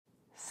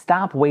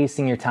Stop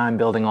wasting your time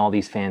building all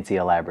these fancy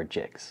elaborate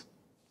jigs.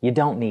 You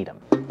don't need them.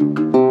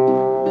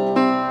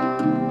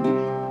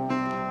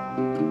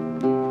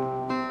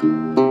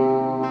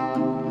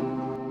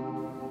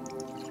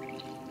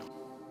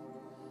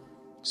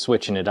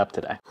 Switching it up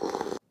today.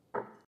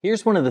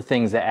 Here's one of the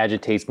things that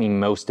agitates me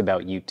most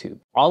about YouTube.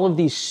 All of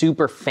these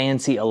super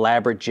fancy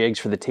elaborate jigs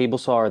for the table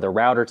saw or the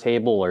router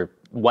table or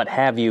what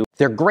have you,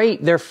 they're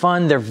great, they're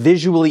fun, they're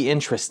visually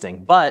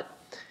interesting, but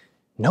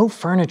no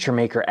furniture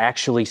maker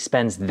actually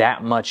spends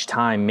that much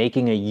time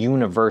making a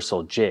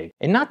universal jig.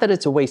 And not that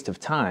it's a waste of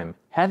time.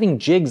 Having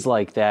jigs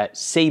like that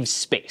saves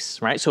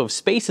space, right? So if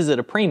space is at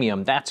a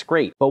premium, that's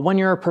great. But when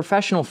you're a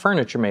professional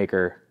furniture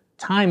maker,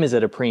 time is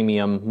at a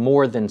premium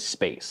more than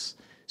space.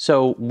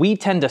 So we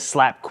tend to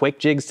slap quick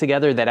jigs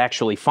together that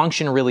actually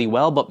function really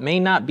well, but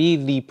may not be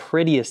the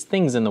prettiest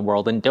things in the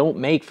world and don't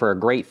make for a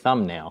great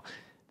thumbnail.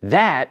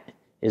 That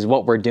is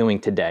what we're doing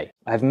today.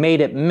 I've made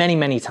it many,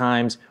 many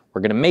times. We're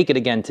gonna make it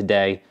again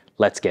today.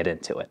 Let's get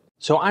into it.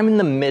 So I'm in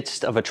the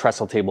midst of a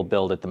trestle table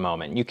build at the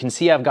moment. You can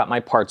see I've got my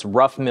parts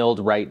rough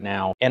milled right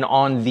now. And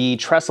on the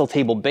trestle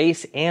table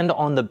base and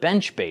on the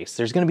bench base,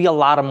 there's gonna be a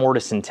lot of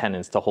mortise and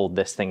tenons to hold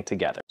this thing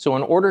together. So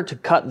in order to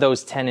cut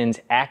those tenons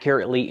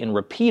accurately and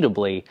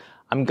repeatably,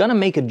 I'm gonna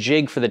make a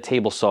jig for the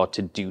table saw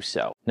to do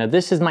so. Now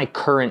this is my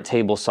current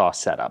table saw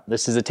setup.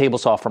 This is a table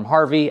saw from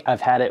Harvey. I've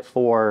had it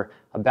for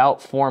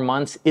about 4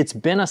 months. It's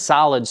been a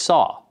solid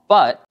saw,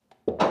 but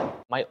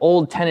my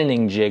old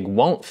tenoning jig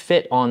won't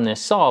fit on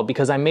this saw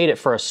because I made it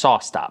for a saw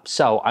stop.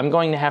 So I'm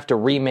going to have to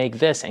remake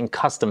this and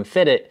custom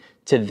fit it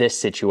to this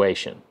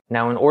situation.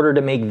 Now in order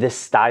to make this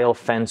style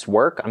fence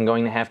work, I'm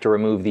going to have to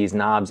remove these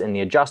knobs and the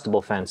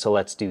adjustable fence, so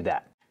let's do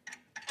that.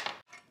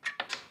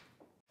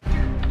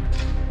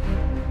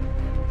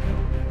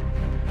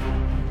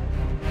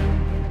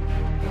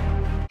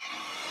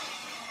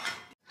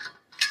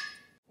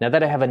 Now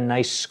that I have a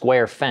nice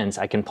square fence,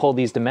 I can pull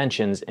these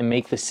dimensions and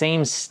make the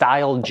same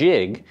style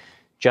jig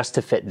just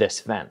to fit this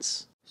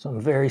fence. So I'm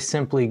very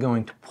simply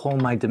going to pull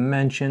my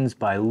dimensions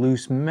by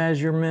loose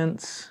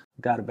measurements.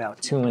 Got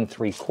about 2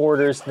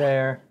 3/4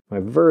 there. My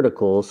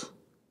verticals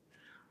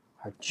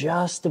are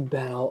just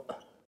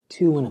about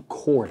 2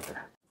 1/4.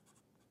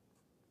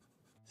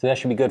 So that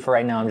should be good for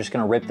right now. I'm just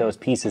gonna rip those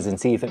pieces and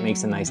see if it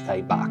makes a nice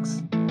tight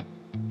box.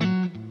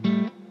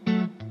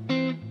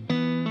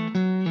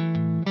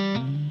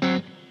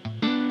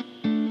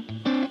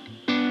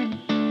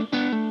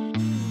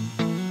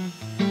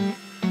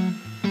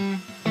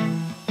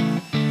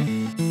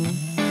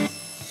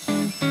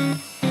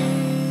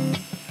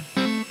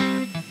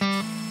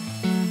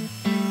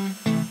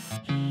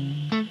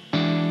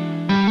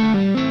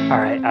 All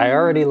right, I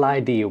already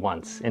lied to you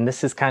once, and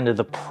this is kind of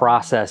the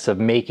process of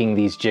making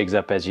these jigs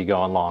up as you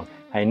go along.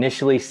 I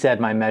initially said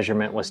my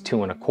measurement was 2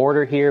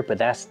 1/4 here, but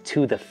that's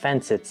to the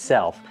fence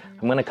itself.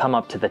 I'm gonna come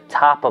up to the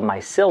top of my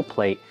sill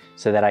plate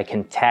so that I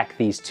can tack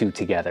these two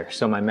together.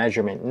 So my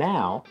measurement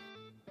now,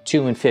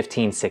 2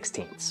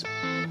 15/16.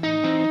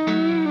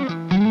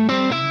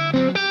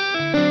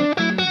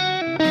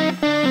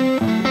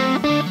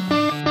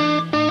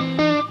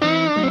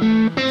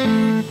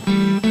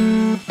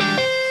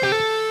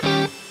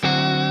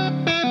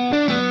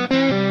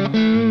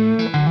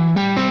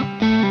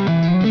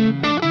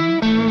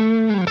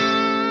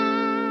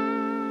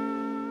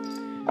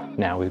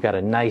 Now we've got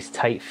a nice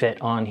tight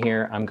fit on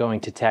here. I'm going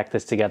to tack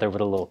this together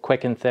with a little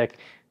quick and thick,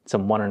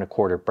 some 1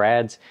 1/4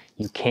 brads.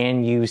 You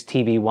can use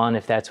TB1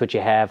 if that's what you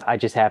have. I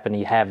just happen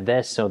to have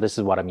this, so this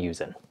is what I'm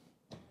using.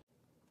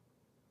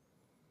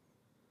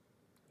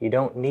 You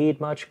don't need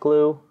much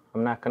glue.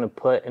 I'm not gonna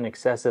put an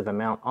excessive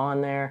amount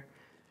on there.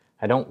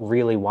 I don't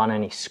really want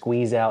any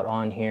squeeze out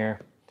on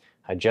here.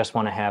 I just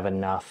wanna have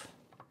enough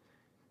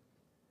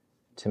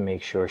to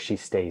make sure she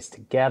stays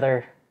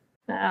together.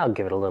 I'll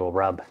give it a little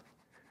rub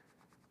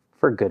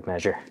for good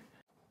measure.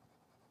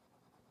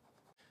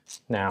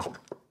 Now,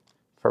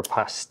 for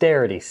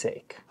posterity's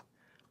sake,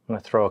 I'm gonna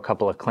throw a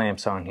couple of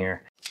clamps on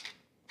here.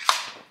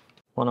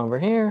 One over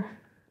here,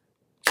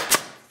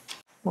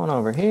 one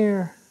over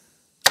here.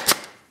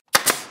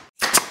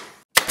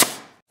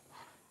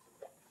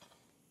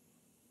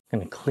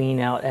 Gonna clean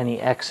out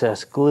any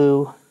excess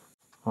glue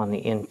on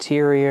the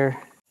interior.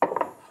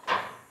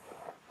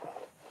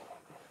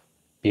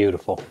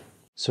 Beautiful.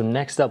 So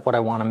next up, what I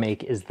want to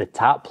make is the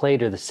top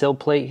plate or the sill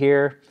plate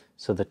here.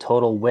 So the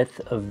total width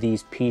of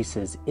these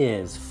pieces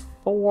is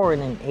 4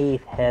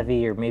 1/8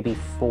 heavy, or maybe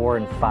 4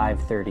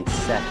 5/32.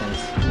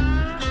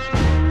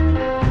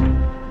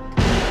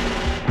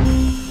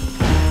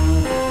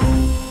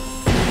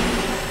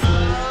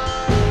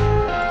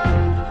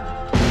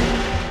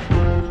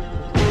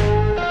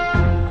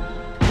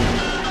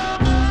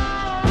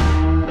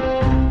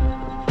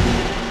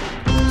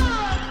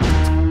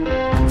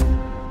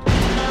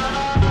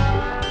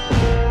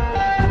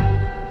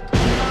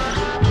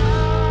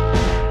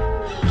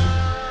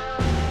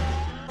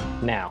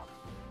 Now,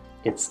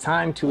 it's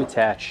time to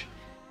attach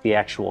the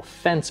actual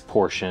fence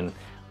portion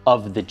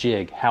of the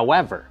jig.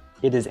 However,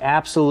 it is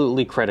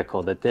absolutely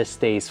critical that this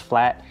stays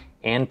flat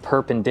and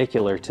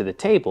perpendicular to the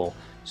table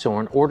So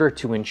in order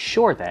to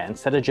ensure that,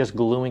 instead of just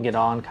gluing it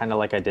on kind of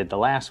like I did the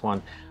last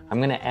one,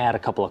 I'm gonna add a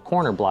couple of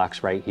corner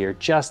blocks right here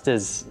just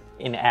as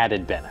an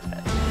added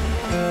benefit.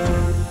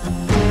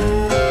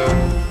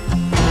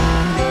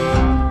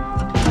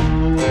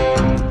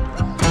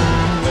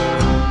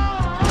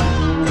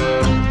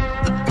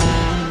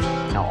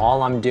 Now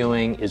all I'm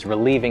doing is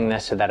relieving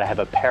this so that I have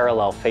a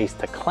parallel face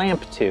to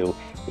clamp to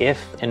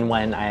if and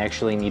when I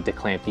actually need to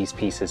clamp these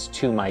pieces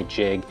to my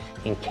jig.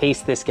 In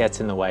case this gets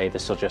in the way,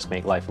 this will just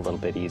make life a little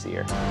bit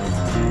easier.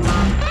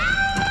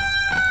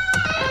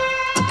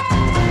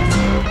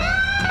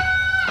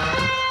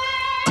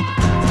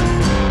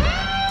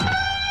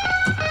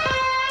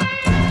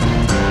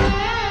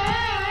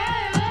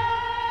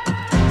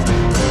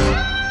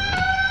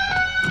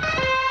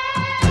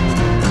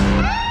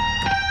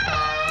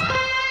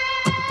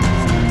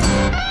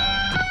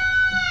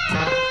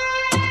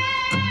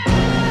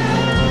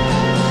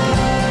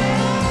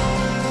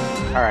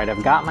 All right,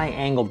 I've got my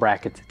angle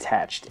brackets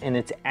attached, and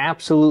it's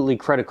absolutely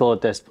critical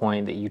at this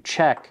point that you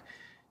check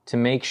to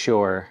make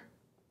sure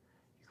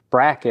your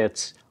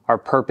brackets are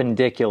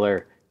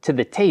perpendicular to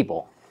the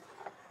table.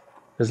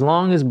 As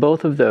long as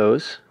both of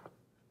those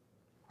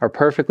are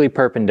perfectly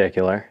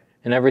perpendicular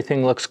and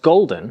everything looks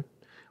golden,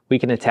 we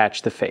can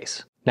attach the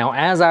face. Now,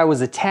 as I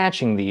was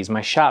attaching these,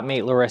 my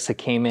shopmate Larissa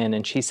came in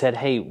and she said,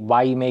 "Hey,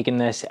 why are you making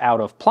this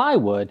out of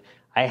plywood?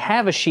 I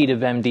have a sheet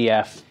of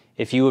MDF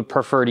if you would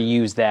prefer to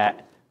use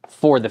that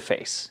for the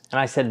face."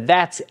 And I said,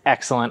 "That's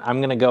excellent. I'm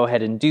gonna go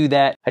ahead and do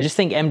that." I just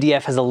think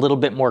MDF has a little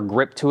bit more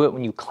grip to it.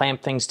 When you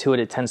clamp things to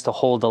it, it tends to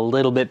hold a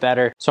little bit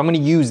better. So I'm gonna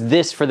use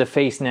this for the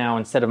face now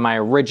instead of my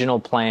original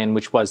plan,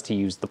 which was to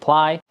use the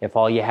ply. If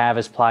all you have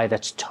is ply,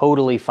 that's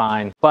totally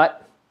fine.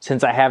 But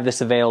since I have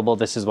this available,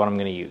 this is what I'm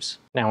gonna use.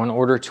 Now, in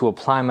order to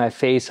apply my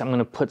face, I'm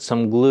gonna put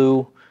some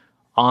glue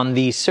on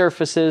these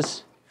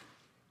surfaces.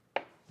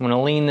 I'm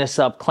gonna lean this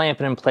up, clamp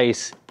it in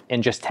place,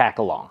 and just tack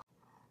along.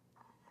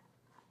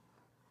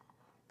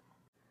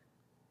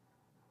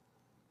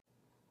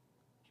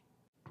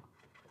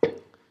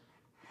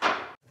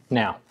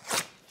 Now,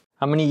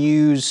 I'm gonna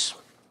use,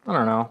 I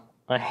don't know,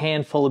 a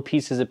handful of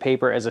pieces of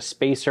paper as a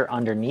spacer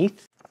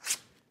underneath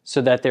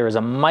so that there is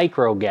a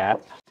micro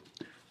gap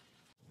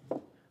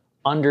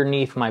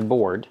underneath my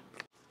board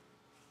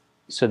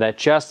so that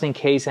just in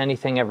case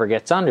anything ever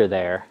gets under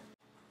there,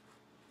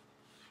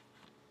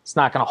 it's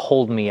not gonna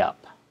hold me up.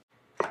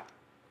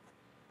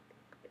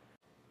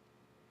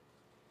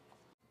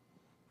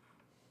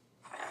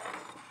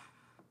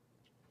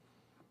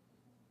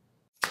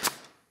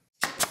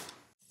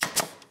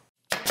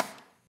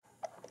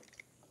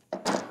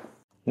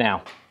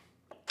 Now,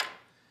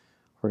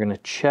 we're gonna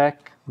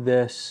check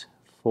this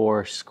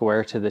for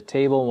square to the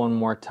table one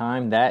more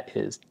time. That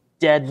is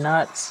dead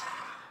nuts.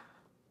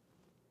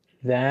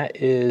 That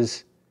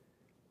is,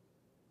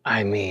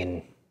 I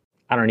mean,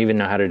 I don't even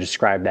know how to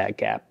describe that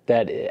gap.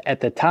 That at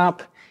the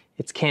top,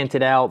 it's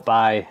canted out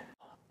by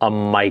a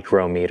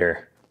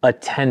micrometer, a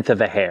tenth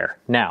of a hair.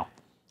 Now,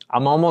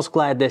 I'm almost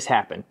glad this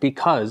happened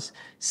because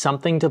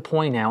something to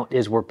point out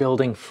is we're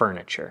building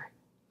furniture.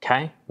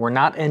 Okay? We're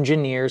not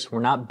engineers, we're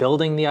not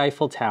building the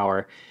Eiffel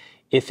Tower.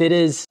 If it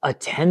is a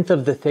tenth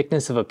of the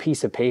thickness of a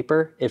piece of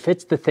paper, if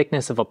it's the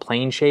thickness of a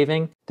plane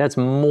shaving, that's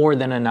more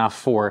than enough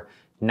for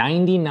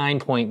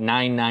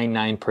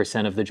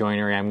 99.999% of the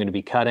joinery I'm gonna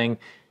be cutting,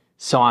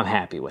 so I'm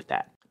happy with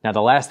that. Now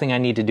the last thing I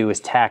need to do is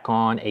tack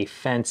on a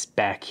fence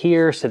back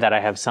here so that I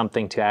have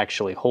something to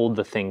actually hold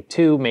the thing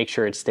to, make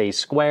sure it stays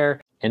square,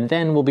 and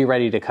then we'll be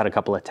ready to cut a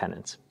couple of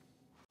tenons.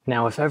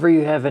 Now, if ever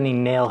you have any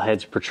nail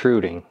heads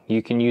protruding,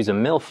 you can use a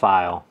mill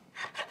file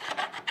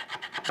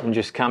and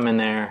just come in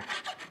there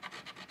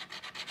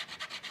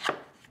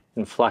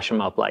and flush them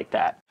up like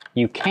that.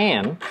 You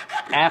can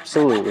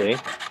absolutely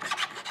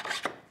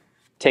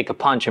take a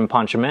punch and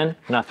punch them in,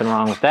 nothing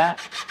wrong with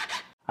that.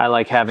 I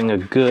like having a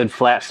good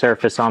flat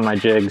surface on my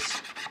jigs.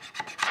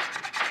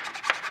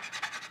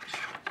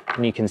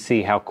 And you can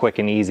see how quick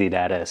and easy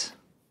that is.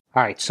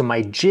 All right, so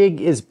my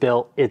jig is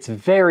built. It's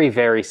very,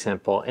 very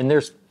simple. And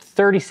there's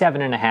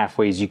 37.5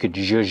 ways you could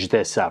zhuzh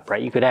this up,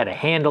 right? You could add a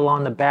handle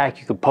on the back.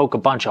 You could poke a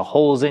bunch of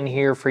holes in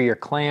here for your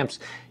clamps.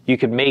 You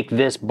could make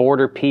this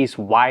border piece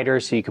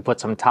wider so you could put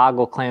some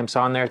toggle clamps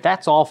on there.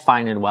 That's all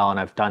fine and well, and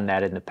I've done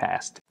that in the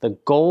past. The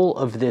goal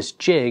of this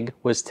jig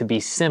was to be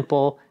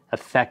simple,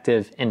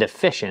 effective, and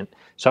efficient.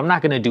 So I'm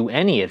not gonna do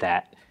any of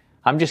that.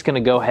 I'm just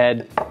gonna go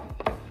ahead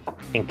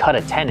and cut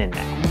a tenon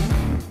now.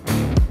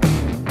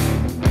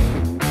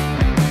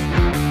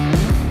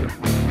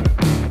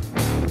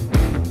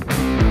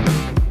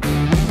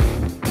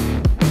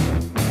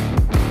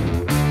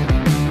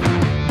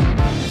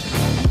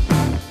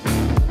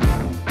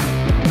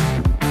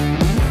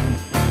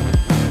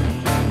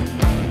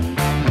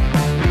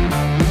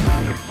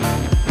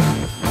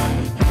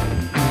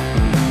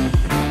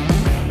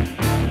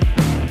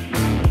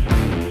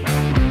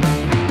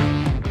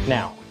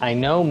 Now, I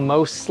know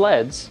most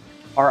sleds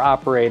are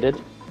operated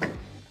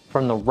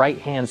from the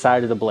right-hand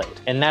side of the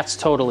blade, and that's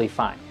totally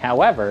fine.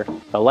 However,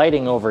 the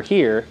lighting over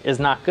here is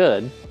not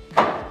good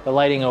the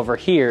lighting over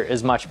here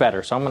is much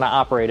better. So I'm gonna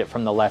operate it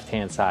from the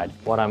left-hand side.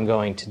 What I'm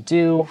going to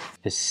do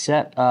is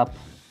set up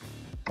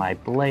my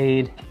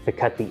blade to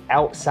cut the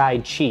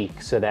outside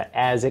cheek so that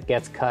as it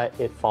gets cut,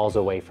 it falls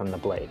away from the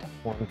blade.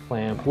 One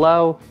clamp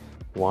low,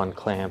 one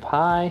clamp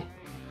high.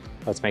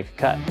 Let's make a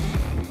cut.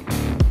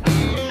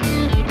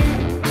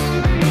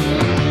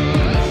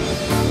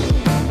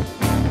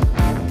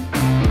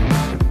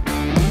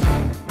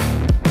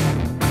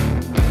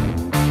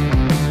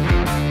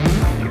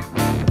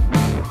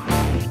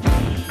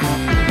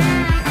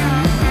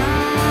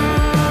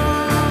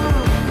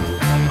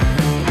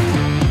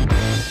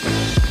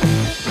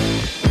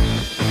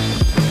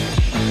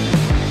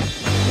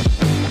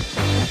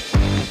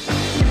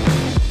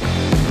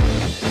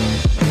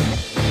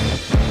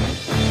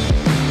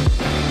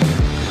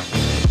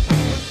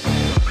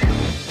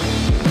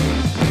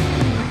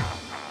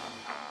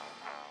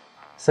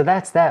 So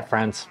that's that,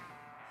 friends.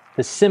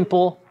 The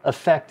simple,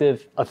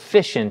 effective,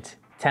 efficient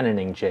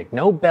tenoning jig.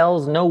 No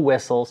bells, no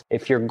whistles.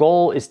 If your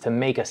goal is to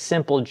make a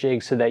simple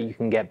jig so that you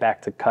can get back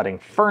to cutting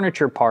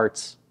furniture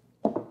parts,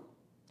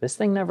 this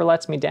thing never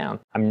lets me down.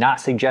 I'm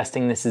not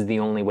suggesting this is the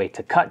only way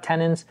to cut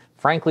tenons.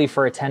 Frankly,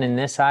 for a tenon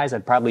this size,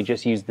 I'd probably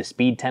just use the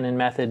speed tenon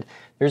method.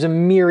 There's a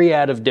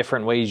myriad of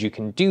different ways you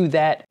can do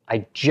that.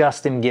 I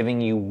just am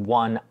giving you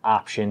one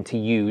option to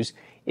use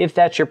if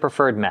that's your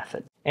preferred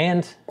method.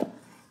 And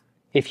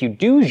if you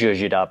do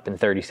zhuzh it up in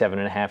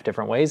 37.5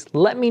 different ways,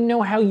 let me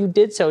know how you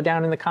did so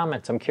down in the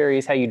comments. I'm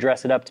curious how you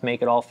dress it up to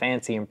make it all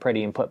fancy and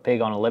pretty and put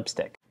pig on a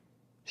lipstick.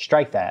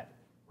 Strike that,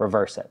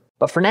 reverse it.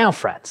 But for now,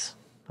 friends,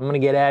 I'm gonna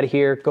get out of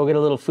here, go get a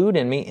little food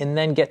in me, and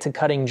then get to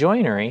cutting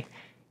joinery.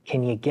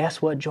 Can you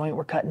guess what joint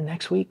we're cutting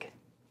next week?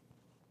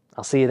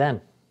 I'll see you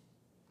then.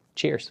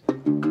 Cheers.